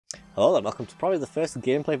Hello and welcome to probably the first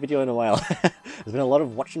gameplay video in a while. There's been a lot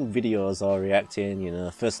of watching videos or reacting, you know,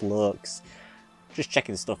 first looks, just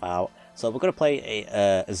checking stuff out. So we're going to play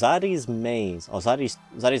a ZARDY'S Maze, or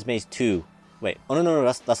ZARDY'S Maze 2. Wait, oh no,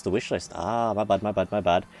 that's the wish list. Ah, my bad. We're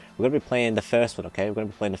going to be playing the first one, okay? We're going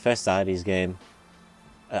to be playing the first ZARDY'S game.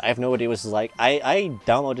 I have no idea what this is like. I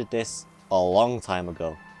downloaded this a long time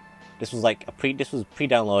ago. This was like this was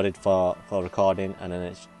pre-downloaded for recording, and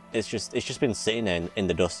then it's just been sitting in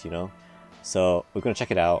the dust, you know. So we're gonna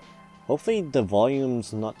check it out. Hopefully the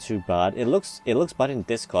volume's not too bad. It looks bad in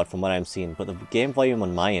Discord from what I'm seeing, but the game volume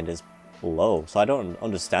on my end is low, so I don't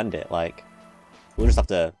understand it. Like, we'll just have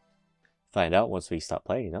to find out once we start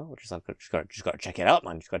playing, you know. We'll just gotta check it out,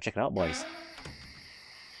 man. Just gotta check it out, boys.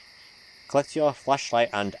 Collect your flashlight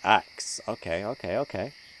and axe. Okay.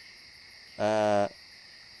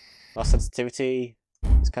 Our sensitivity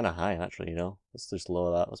is kind of high, actually, you know. Let's just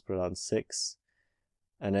lower that. Let's put it on 6.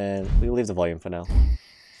 And then we'll leave the volume for now.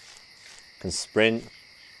 Can sprint.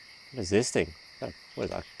 What is this thing? What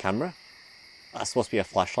is that? A camera? That's supposed to be a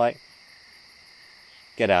flashlight.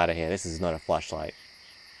 Get out of here. This is not a flashlight.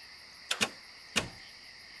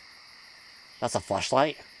 That's a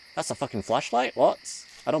flashlight? That's a fucking flashlight? What?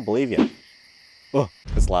 I don't believe you. Oh,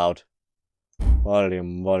 it's loud. Holy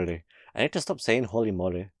moly. I need to stop saying holy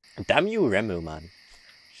moly. Damn you, Remu, man.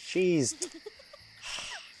 She's...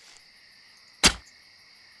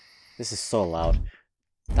 This is so loud.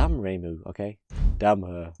 Damn Remu, okay? Damn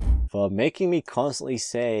her. For making me constantly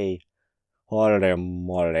say holy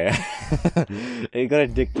moly. It got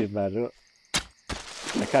addicted, man.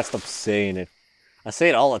 I can't stop saying it. I say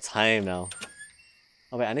it all the time now.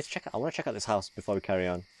 Oh wait, I need to check out, I want to check out this house before we carry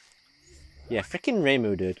on. Yeah, freaking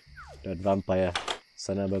Remu, dude. That vampire.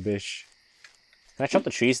 Son of a bitch. Can I chop the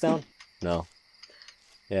trees down? No.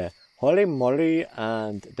 Yeah. Holy moly,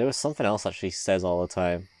 and there was something else that she says all the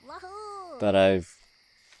time. That I've...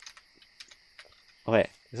 Oh wait,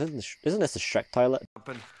 isn't this the Shrek toilet?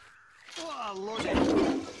 Oh, Lord. Hey,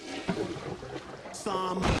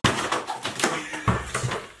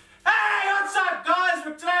 what's up, guys?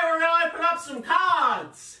 Today we're gonna open up some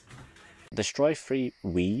cards! Destroy 3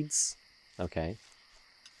 weeds. Okay.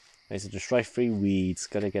 Need to destroy 3 weeds.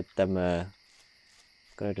 Gotta get them,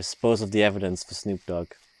 gotta dispose of the evidence for Snoop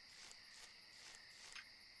Dogg.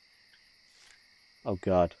 Oh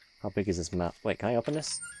god. How big is this map? Wait, can I open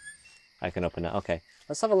this? I can open it. Okay.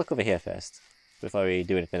 Let's have a look over here first, before we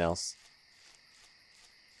do anything else.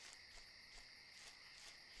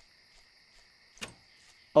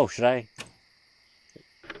 Oh, should I?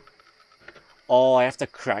 Oh, I have to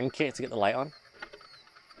crank it to get the light on?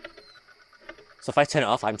 So if I turn it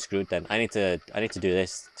off, I'm screwed then. I need to do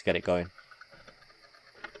this to get it going.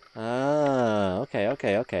 Ah,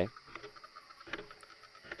 okay.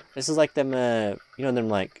 This is like them, you know them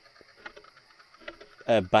like,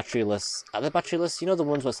 batteryless. Are they batteryless? You know the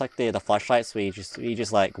ones where it's like the flashlights where you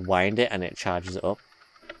just like wind it and it charges it up.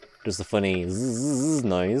 Does the funny zzz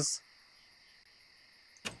noise.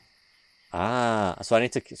 Ah, so I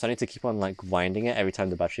need to keep on like winding it every time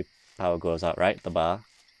the battery power goes out, right? The bar.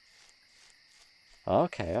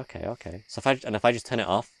 Okay. So if I just turn it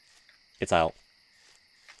off, it's out.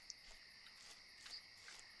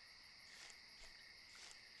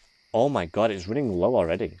 Oh my god, it's running low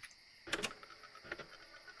already.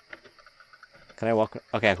 Can I walk?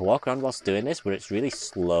 Okay, I can walk around whilst doing this, but it's really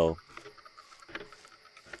slow.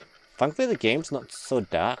 Thankfully the game's not so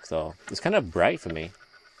dark though. It's kind of bright for me.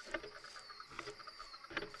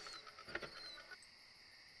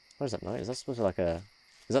 What is that noise? Is that supposed to be like a...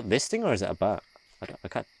 Is that this thing or is it a bat? I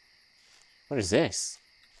can't... What is this?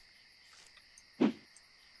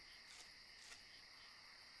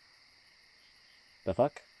 The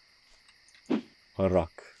fuck? A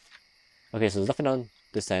rock. Okay, so there's nothing on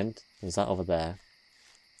this end. There's that over there.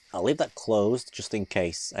 I'll leave that closed just in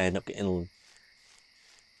case I end up getting...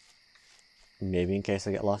 Maybe in case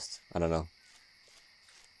I get lost. I don't know.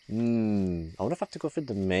 I wonder if I have to go through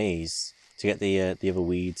the maze to get the other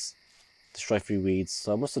weeds. Destroy 3 weeds.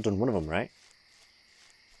 So I must have done one of them, right?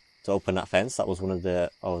 To open that fence. That was one of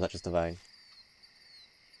the... Oh, was that just a vine?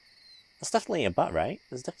 That's definitely a bat, right?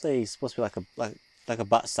 There's definitely supposed to be like a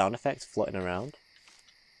bat sound effect floating around.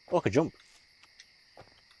 Oh, I could jump.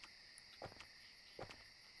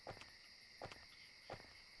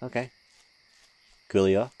 Okay.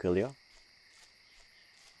 Coolio.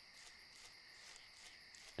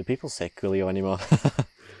 Do people say coolio anymore?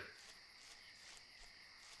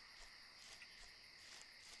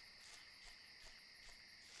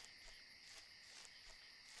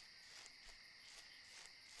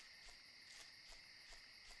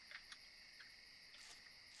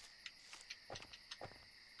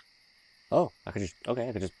 Oh, I could just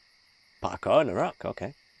parkour in a rock,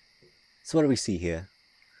 okay. So what do we see here?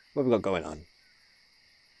 What have we got going on?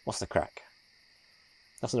 What's the crack?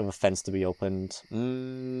 That's another fence to be opened.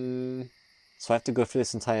 So I have to go through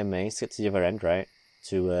this entire maze to get to the other end, right?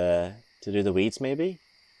 To do the weeds, maybe?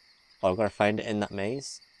 Or I've got to find it in that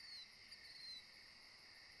maze?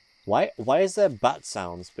 Why is there bat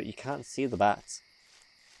sounds, but you can't see the bats?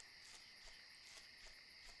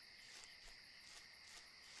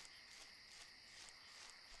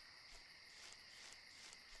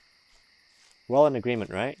 We're all in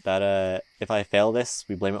agreement, right? That if I fail this,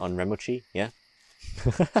 we blame it on Remochi, yeah?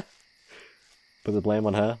 Put the blame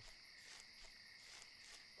on her.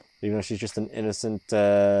 Even though she's just an innocent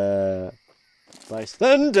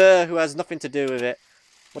bystander who has nothing to do with it.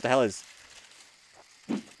 What the hell is...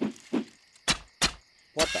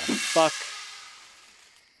 What the fuck?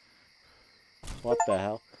 What the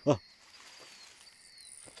hell? Oh!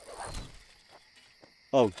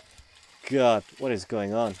 Oh god, what is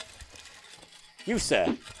going on? You,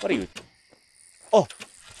 sir, what are you... Oh!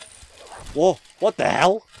 Whoa, what the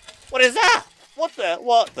hell? What is that? What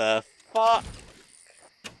the fuck?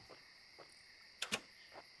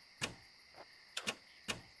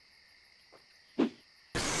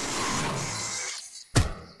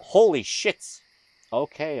 Holy shit!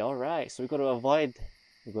 Okay, alright, so we've got to avoid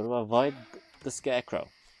the scarecrow.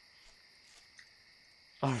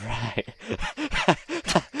 Alright.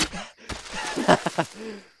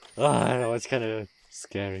 Oh, I know, it's kind of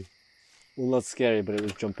scary. Well, not scary, but it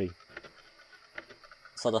was jumpy.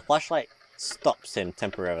 So the flashlight stops him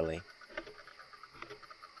temporarily.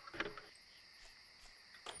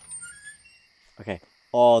 Okay.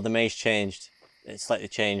 Oh, the maze changed. It slightly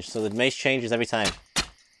changed. So the maze changes every time.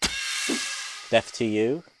 Death to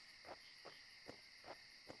you.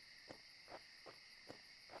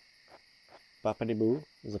 Bappity boo.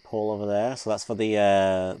 There's a pole over there. So that's for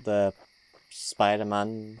the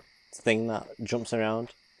Spider-Man thing that jumps around.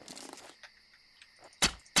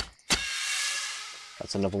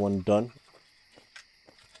 That's another one done.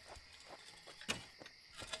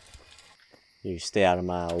 You stay out of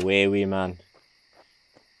my way, wee man.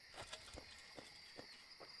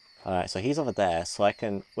 Alright, so he's over there, so I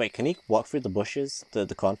can... Wait, can he walk through the bushes? The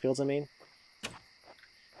cornfields, I mean?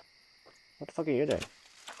 What the fuck are you doing?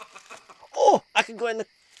 Oh! I can go in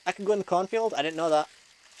the cornfield? I didn't know that.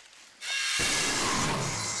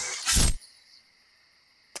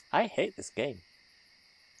 I hate this game.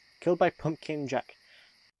 Killed by Pumpkin Jack.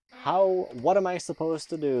 What am I supposed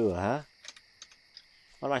to do, huh?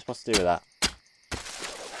 What am I supposed to do with that?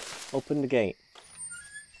 Open the gate.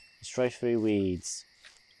 Destroy 3 weeds.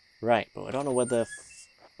 Right, but I don't know where the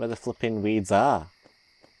flipping weeds are.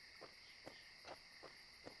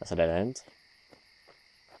 That's a dead end.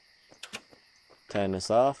 Turn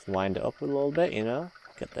this off, wind it up a little bit, you know?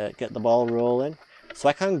 Get the ball rolling. So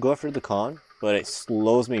I can go through the corn, but it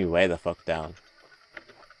slows me way the fuck down.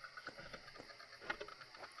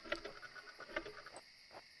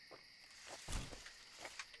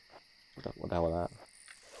 What the hell was that?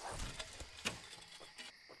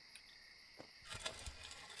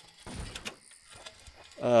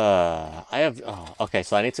 Okay,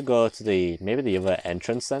 so I need to go to maybe the other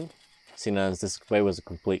entrance then, seeing as this way was a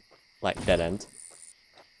complete, like, dead end.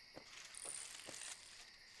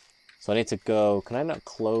 So I need to go, can I not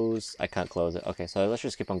close? I can't close it. Okay, so let's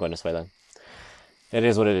just keep on going this way then. It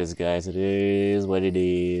is what it is, guys. It is what it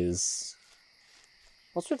is.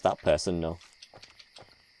 What's with that person, no?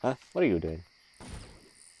 Huh? What are you doing?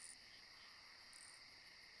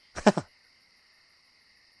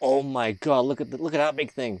 Oh my god, look at that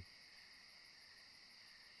big thing.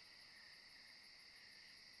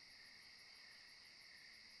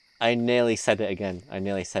 I nearly said it again. I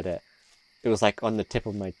nearly said it. It was like on the tip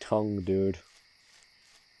of my tongue, dude.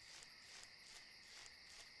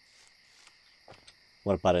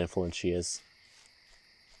 What a bad influence she is.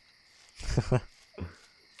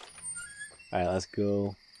 Alright, let's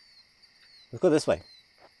go. Let's go this way.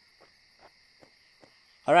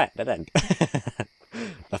 Alright, dead end.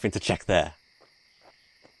 Nothing to check there.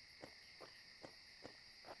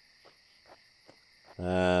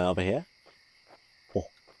 Over here? Oh,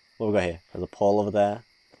 what have we got here? There's a pole over there.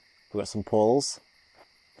 We've got some poles.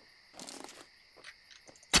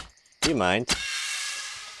 Do you mind?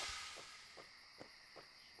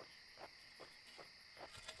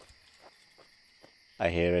 I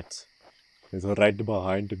hear it. It's right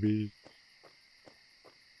behind me.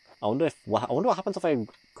 I wonder what happens if I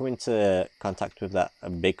come into contact with that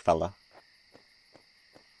big fella.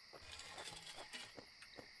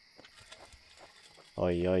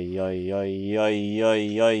 Oi oi oi oi oi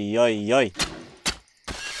oi oi oi oi.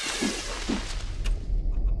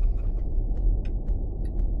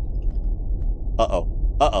 Uh-oh.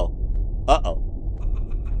 Uh-oh. Uh-oh.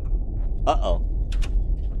 Uh-oh.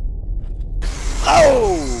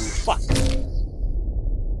 Oh! Fuck!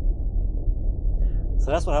 So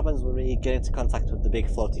that's what happens when we get into contact with the big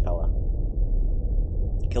floaty fella.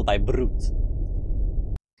 Killed by Brute.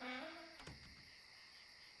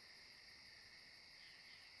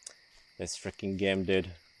 This freaking game, dude.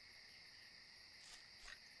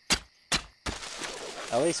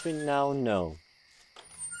 At least we now know.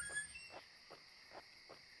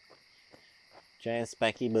 Giant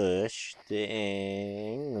spiky bush.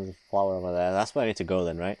 Dang. There's a flower over there. That's where I need to go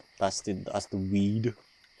then, right? That's the weed.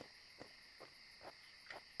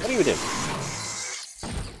 What do you do?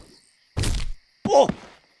 Oh!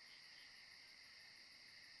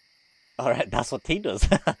 Alright, that's what he does.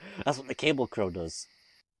 That's what the cable crow does.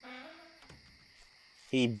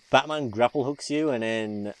 He Batman grapple hooks you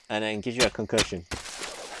and then gives you a concussion.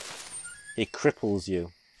 He cripples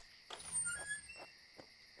you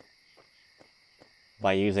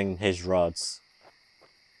by using his rods.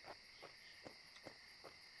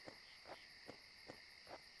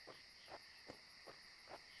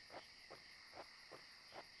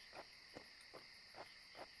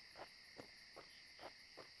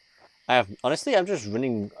 Honestly, I'm just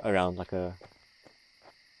running around like a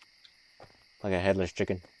headless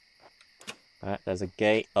chicken. Alright, there's a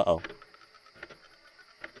gate. Uh-oh.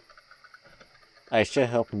 I sure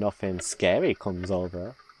hope nothing scary comes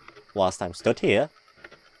over whilst I'm stood here.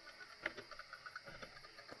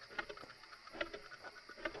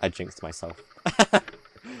 I jinxed myself.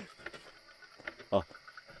 Oh.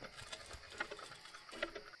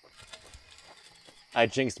 I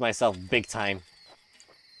jinxed myself big time.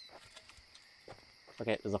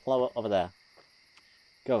 Okay, there's a flower over there.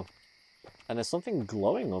 Go. And there's something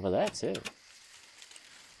glowing over there too.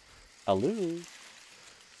 Hello.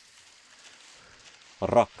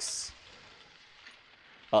 Rocks.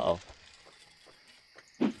 Uh-oh.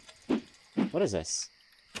 What is this?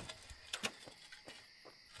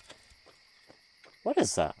 What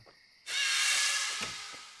is that?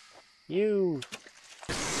 You...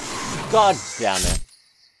 God damn it.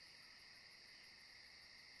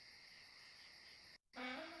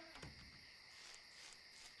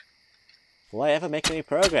 Will I ever make any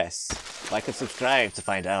progress? Like and subscribe to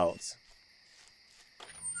find out.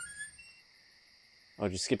 Or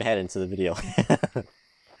just skip ahead into the video.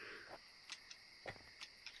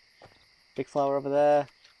 Big flower over there.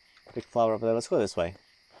 Big flower over there. Let's go this way.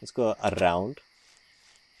 Let's go around.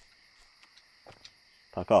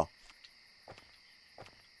 Parkour.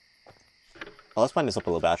 Oh, let's find this up a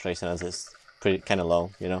little bit actually, since it's pretty kind of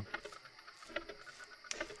low, you know?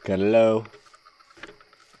 Kinda low.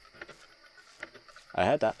 I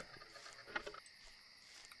heard that.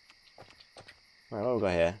 Alright, what we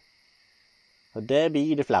got here? So there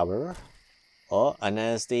be the flower. Oh, and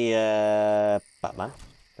there's the Batman.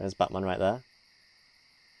 There's Batman right there.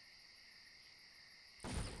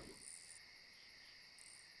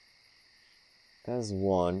 There's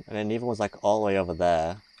one, and then the other one's like all the way over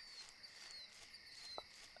there.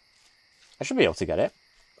 I should be able to get it.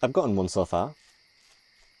 I've gotten one so far.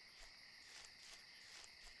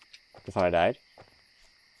 Before I died.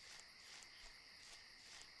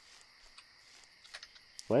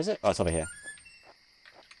 Where is it? Oh, it's over here.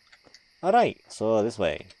 Alright, so this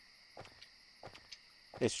way.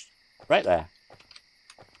 It's right there.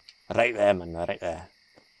 Right there, man, right there.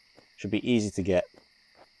 Should be easy to get.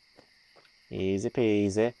 Easy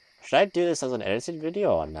peasy. Should I do this as an edited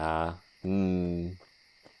video or nah?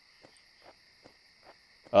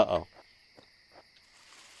 Uh-oh.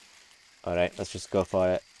 Alright, let's just go for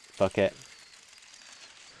it. Fuck it.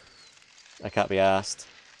 I can't be arsed.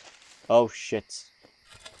 Oh shit.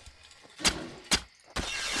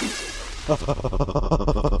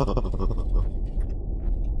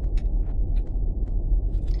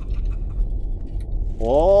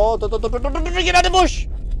 Oh, get out of the bush!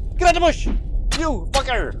 Get out of the bush! You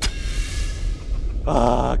fucker!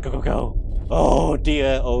 Ah, go, go, go. Oh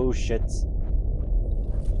dear, oh shit.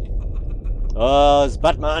 Oh, it's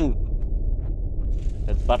Batman!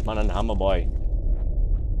 It's Batman and Hammer Boy.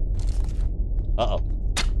 Uh-oh.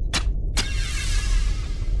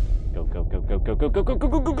 Go, go, go, go, go, go, go, go, go,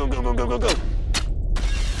 go, go, go, go, go, go, go.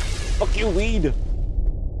 Fuck you, weed!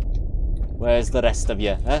 Where's the rest of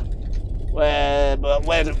you, huh? Where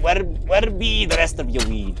be the rest of your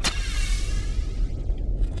weed?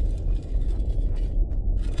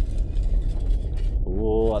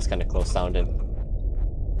 Oh, that's kind of close sounding.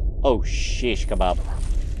 Oh, shish kebab.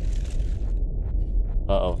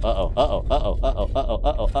 Uh-oh, uh-oh, uh-oh, uh-oh, uh-oh, uh-oh,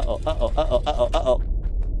 uh-oh, uh-oh, uh-oh, uh-oh, uh-oh, uh-oh.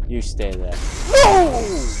 You stay there. No!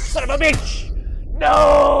 Son of a bitch!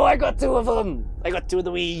 No, I got 2 of them. I got 2 of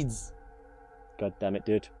the weeds. God damn it,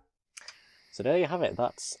 dude. So there you have it.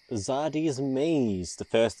 That's ZARDY'S Maze, the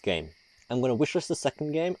first game. I'm going to wishlist the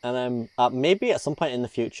second game, and maybe at some point in the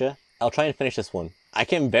future, I'll try and finish this one. I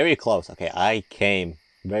came very close. Okay, I came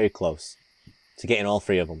very close to getting all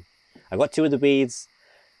 3 of them. I got 2 of the weeds.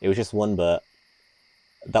 It was just 1, but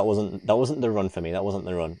that wasn't the run for me. That wasn't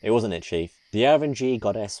the run. It wasn't it, Chief. The RNG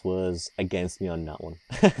goddess was against me on that one.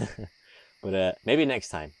 But maybe next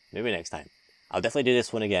time. Maybe next time. I'll definitely do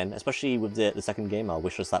this one again, especially with the second game. I'll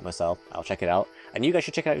wishlist that myself. I'll check it out. And you guys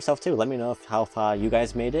should check it out yourself too. Let me know how far you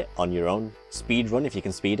guys made it on your own speed run, if you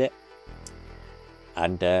can speed it.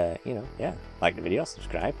 And, you know, yeah, like the video,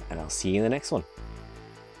 subscribe, and I'll see you in the next one.